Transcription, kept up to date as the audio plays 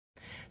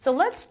So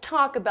let's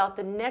talk about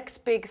the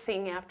next big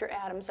thing after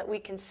atoms that we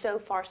can so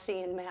far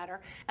see in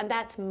matter, and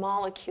that's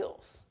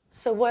molecules.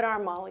 So what are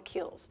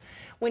molecules?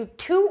 When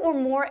two or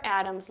more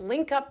atoms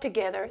link up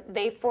together,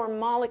 they form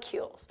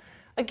molecules.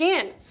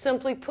 Again,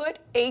 simply put,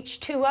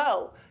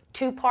 H2O,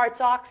 2 parts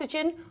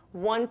oxygen,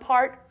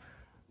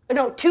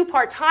 2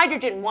 parts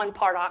hydrogen, 1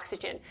 part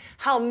oxygen.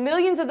 How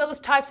millions of those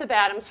types of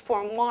atoms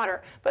form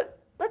water. But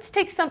let's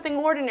take something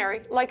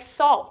ordinary, like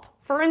salt,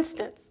 for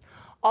instance.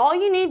 All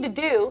you need to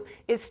do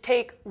is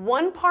take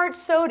 1 part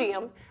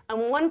sodium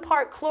and 1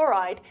 part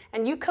chloride,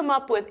 and you come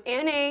up with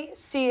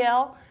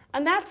NaCl,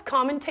 and that's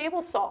common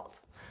table salt.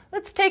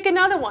 Let's take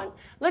another one.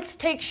 Let's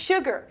take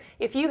sugar.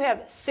 If you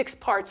have 6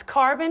 parts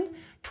carbon,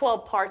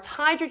 12 parts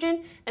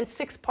hydrogen, and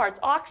 6 parts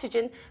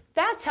oxygen,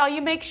 that's how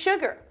you make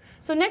sugar.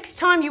 So next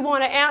time you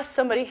want to ask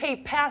somebody, hey,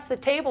 pass the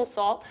table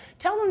salt,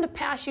 tell them to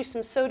pass you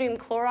some sodium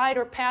chloride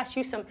or pass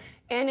you some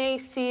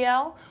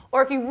NaCl.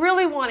 Or if you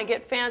really want to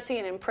get fancy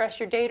and impress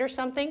your date or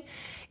something,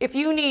 if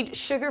you need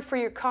sugar for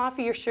your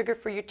coffee or sugar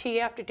for your tea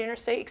after dinner,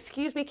 say,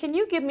 excuse me, can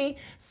you give me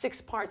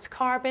 6 parts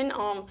carbon,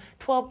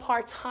 12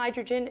 parts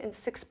hydrogen, and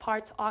 6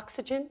 parts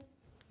oxygen?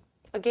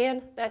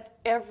 Again, that's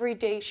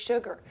everyday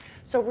sugar.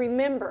 So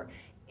remember,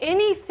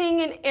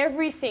 anything and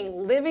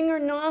everything, living or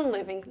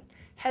non-living,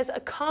 has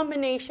a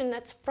combination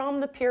that's from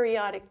the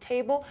periodic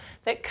table,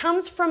 that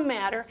comes from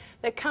matter,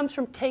 that comes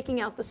from taking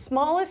out the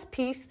smallest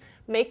piece,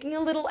 making a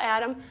little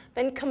atom,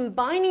 then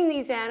combining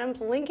these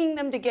atoms, linking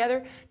them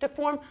together to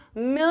form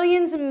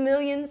millions and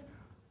millions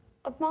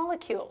of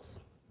molecules.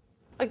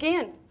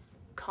 Again,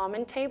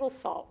 common table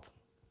salt.